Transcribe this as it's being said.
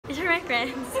my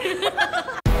friends.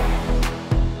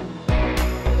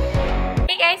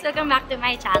 Hey guys, welcome back to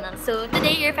my channel. So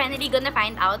today you're finally gonna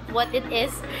find out what it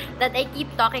is that I keep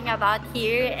talking about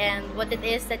here and what it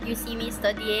is that you see me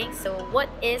studying. So what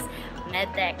is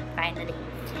MedTech finally?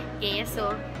 Okay,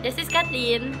 so this is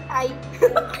Kathleen. Hi.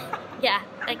 Yeah,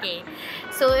 okay.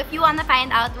 So if you wanna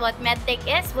find out what MedTech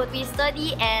is, what we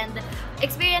study, and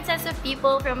experiences of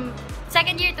people from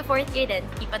 2nd year to 4th year, then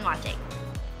keep on watching.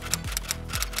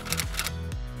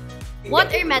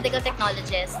 What are medical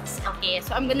technologists? Okay,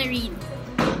 so I'm gonna read.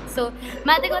 So,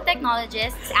 medical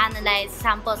technologists analyze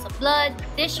samples of blood,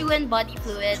 tissue, and body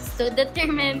fluids to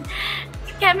determine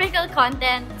chemical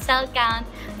content, cell count,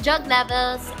 drug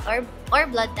levels, or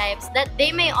blood types that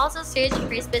they may also search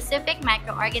for specific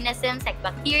microorganisms like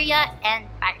bacteria and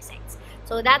parasites.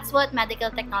 So that's what medical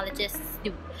technologists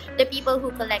do. The people who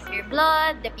collect your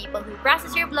blood, the people who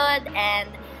process your blood, and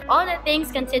all the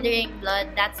things considering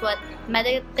blood, that's what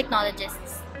medical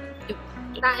technologists do.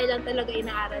 Tayo lang talaga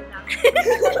inaaral lang.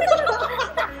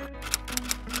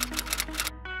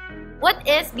 What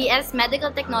is BS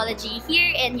Medical Technology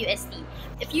here in UST?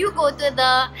 If you go to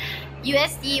the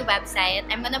UST website,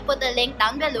 I'm gonna put a link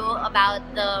down below about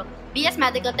the BS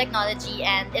Medical Technology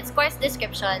and its course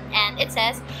description, and it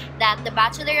says that the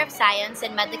Bachelor of Science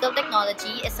in Medical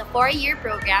Technology is a 4-year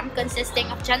program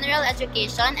consisting of general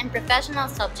education and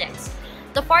professional subjects.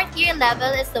 The 4th year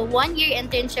level is the 1-year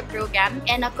internship program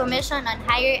and a Commission on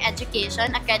Higher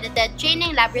Education accredited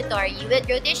training laboratory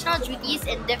with rotational duties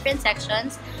in different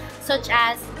sections such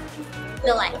as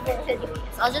the like.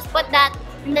 So I'll just put that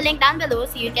in the link down below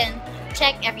so you can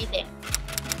check everything.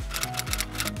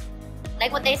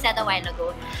 Like what I said a while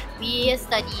ago, we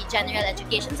study general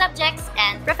education subjects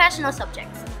and professional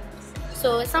subjects.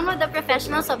 So some of the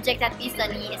professional subjects that we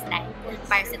study is like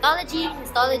parasitology,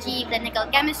 histology, clinical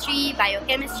chemistry,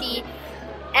 biochemistry,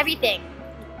 everything.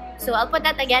 So I'll put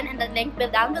that again in the link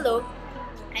down below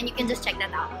and you can just check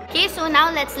that out. Okay, so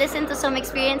now let's listen to some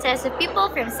experiences of people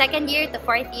from 2nd year to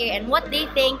 4th year and what they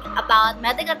think about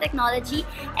medical technology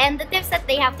and the tips that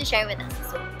they have to share with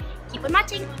us. So keep on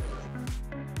watching!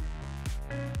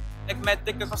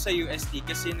 Nag-medtech ako sa UST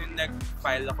kasi nung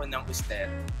nag-file ako ng USTED,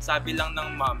 sabi lang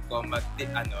ng mom ko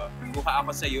kuha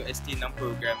ako sa UST ng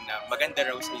program na maganda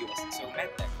raw sa UST. So,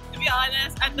 medtech. To be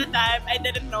honest, at the time, I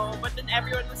didn't know, but then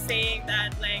everyone was saying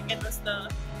that like it was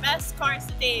the best course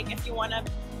to take if you wanna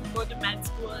go to med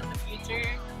school in the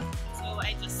future. So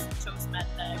I just chose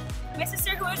medtech. My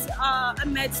sister, who is a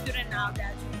med student now,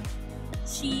 graduating,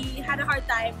 she had a hard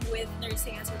time with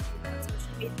nursing as her field, so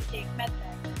she made me take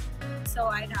medtech. So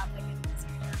I'd have like an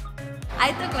easier time.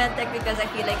 I took MedTech because I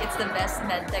feel like it's the best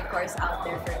MedTech course out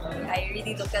there for me. I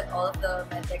really looked at all of the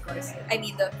MedTech courses,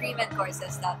 the pre-med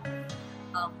courses that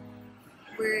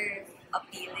were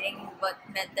appealing, but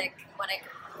MedTech, when I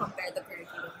compare the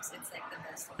curriculums, it's like the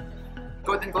best one.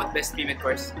 Quote-unquote best pre-med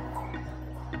course.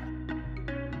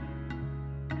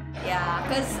 Yeah,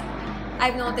 because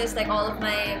I've noticed like all of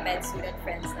my med student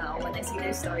friends now, when I see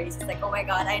their stories, it's like, oh my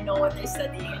god, I know what they're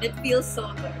studying, and it feels so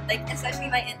good. Like, especially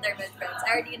my intermed friends,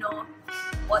 I already know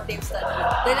what they've studied.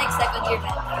 They're like 2nd year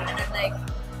med, and I'm like,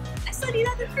 I studied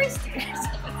that in 1st year.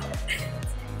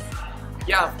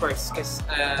 Yeah, of course, because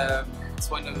it's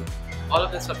one of all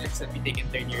of the subjects that we take in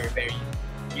 3rd year are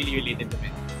really related to med.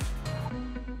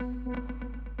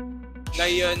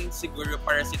 Ngayon, siguro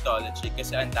parasitology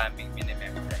kasi ang daming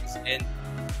minememorize. And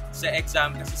sa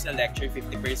exam kasi sa lecture,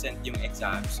 50% yung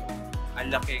exam. So,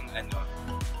 ang laking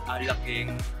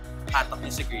hatak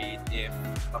niya sa grade if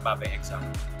mababa yung exam.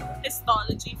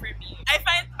 Histology for me. I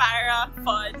find para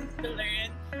fun to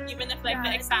learn, even if like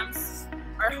the exams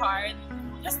are hard.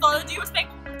 Histology was like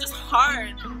just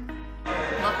hard.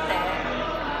 Mokte,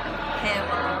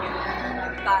 Hema,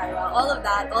 Para, all of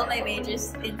that, all my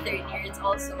majors in 3rd year, it's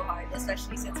also hard,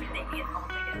 especially since we're taking it all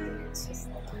together. It's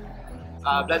just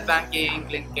Blood banking,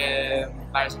 clin chem,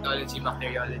 parasitology,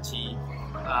 bacteriology,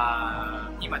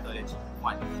 hematology.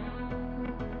 1.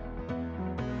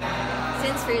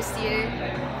 Since 1st year,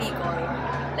 PCOY,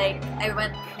 like I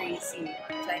went crazy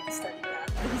trying to study that.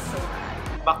 It was so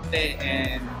bad. Bacte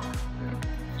and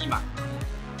hema.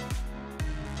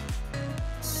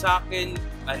 Sa akin,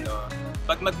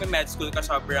 pag magme-med school ka,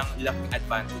 sobrang laking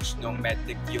advantage ng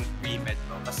medtech yung pre-med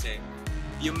mo kasi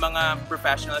yung mga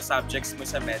professional subjects mo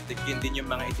sa medtech, yun din yung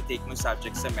mga iti-take mo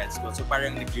subjects sa med school. So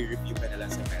parang nag-review ka na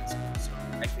lang sa med school. So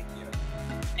I think yun.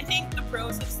 I think the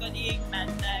pros of studying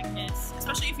medtech is,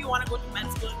 especially if you want to go to med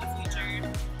school in the future,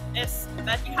 is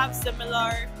that you have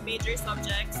similar major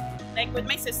subjects. Like with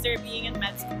my sister being in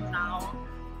med school now,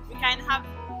 we kind of have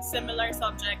similar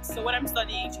subjects. So what I'm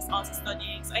studying, she's also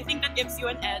studying. So I think that gives you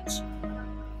an edge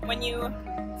when you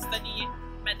study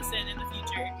medicine in the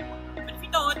future. But if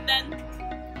you don't, then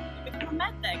you become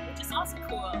a medtech, which is also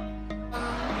cool.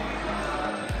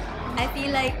 I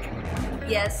feel like,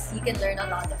 yes, you can learn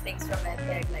a lot of things from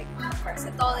medtech, like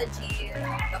parasitology,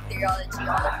 bacteriology,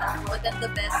 all of that. But then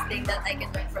the best thing that I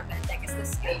can learn from medtech is the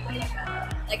skill.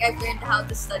 Like I've learned how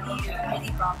to study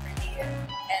really properly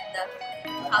and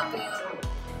how to,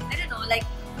 I don't know, like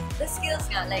the skills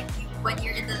nga, like when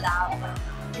you're in the lab,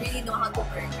 you really know how to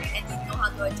work and you know how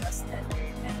to adjust better.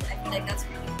 And I feel like that's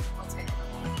really what's very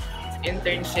important.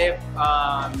 Internship,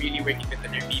 really working with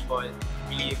other people,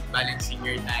 really balancing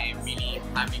your time, really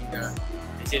having the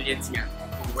resilience nga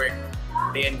to work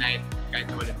day and night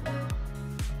kahit na wala.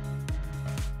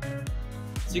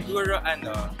 Siguro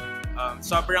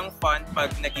sobrang fun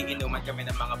pag nagiinuman kami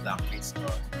ng mga blackmates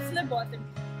ko. Phlebotomy.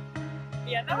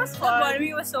 Yeah, that was fun.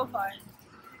 Phlebotomy was so fun.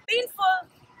 Painful,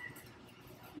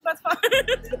 but fun.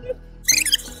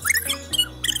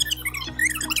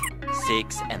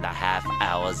 6.5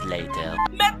 hours later.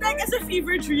 MedTech is a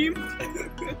fever dream.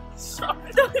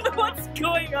 I don't know what's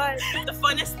going on. The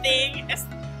funnest thing is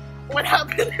what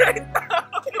happened right now.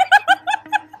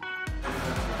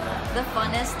 The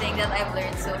funnest thing that I've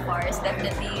learned so far is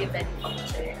definitely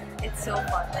venipuncture. It's so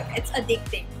fun. Like, it's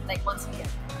addicting. Like, once you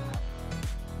get it.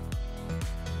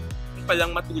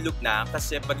 Palang matulog na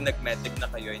kasi pag nag-medtech na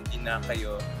kayo, hindi na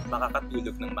kayo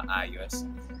makakatulog ng maayos.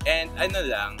 And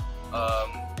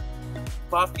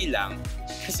coffee lang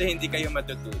kasi hindi kayo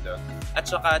matutulog. At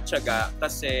saka tiyaga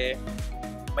kasi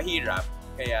mahirap.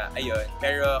 Kaya ayun,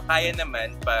 pero kaya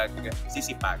naman pag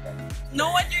sisipagan.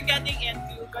 Know what you're getting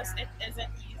into because it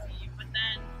isn't easy. But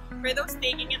then, for those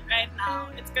taking it right now,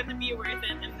 it's gonna be worth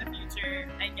it in the future,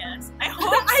 I guess. I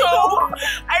hope so!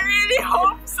 I really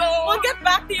hope so! We'll get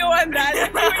back to you on that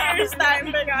in 2 years'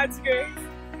 time, by God's grace.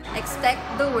 Expect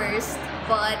the worst,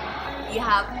 but you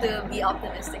have to be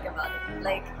optimistic about it.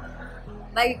 Like,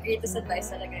 my greatest advice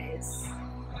talaga is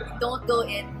don't go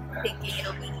in thinking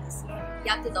it'll be easy.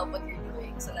 You have to love what you're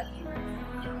doing so that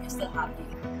you're still happy.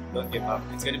 Don't give up.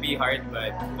 It's gonna be hard,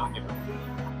 but don't give up.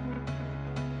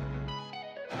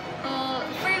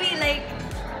 For me, like,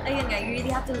 ayun nga, you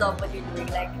really have to love what you're doing.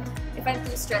 Like, if I'm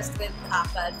too stressed with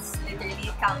ACADS,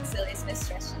 literally, council is my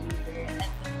stress reliever.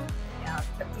 And yeah,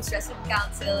 if I'm too stressed with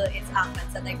council, it's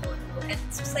ACADS that I go through. And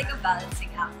it's just like a balancing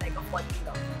act, like, of what you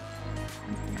love.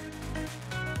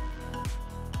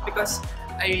 Because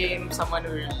I am someone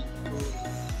who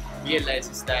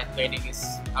realizes that learning is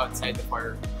outside of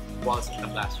our walls in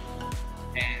the classroom,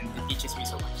 and it teaches me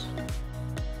so much.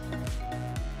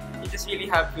 You just really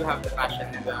have to have the passion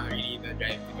and really the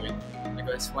drive to do it,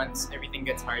 because once everything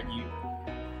gets hard,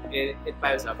 it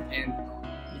piles up, and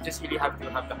you just really have to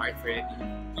have the heart for it.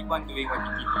 You keep on doing what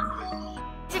you keep on doing.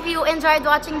 If you enjoyed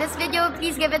watching this video,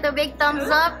 please give it a big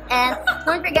thumbs up and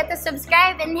don't forget to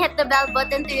subscribe and hit the bell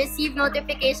button to receive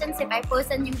notifications if I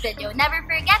post a new video. Never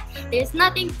forget, there's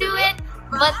nothing to it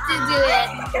but to do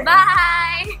it.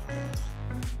 Bye!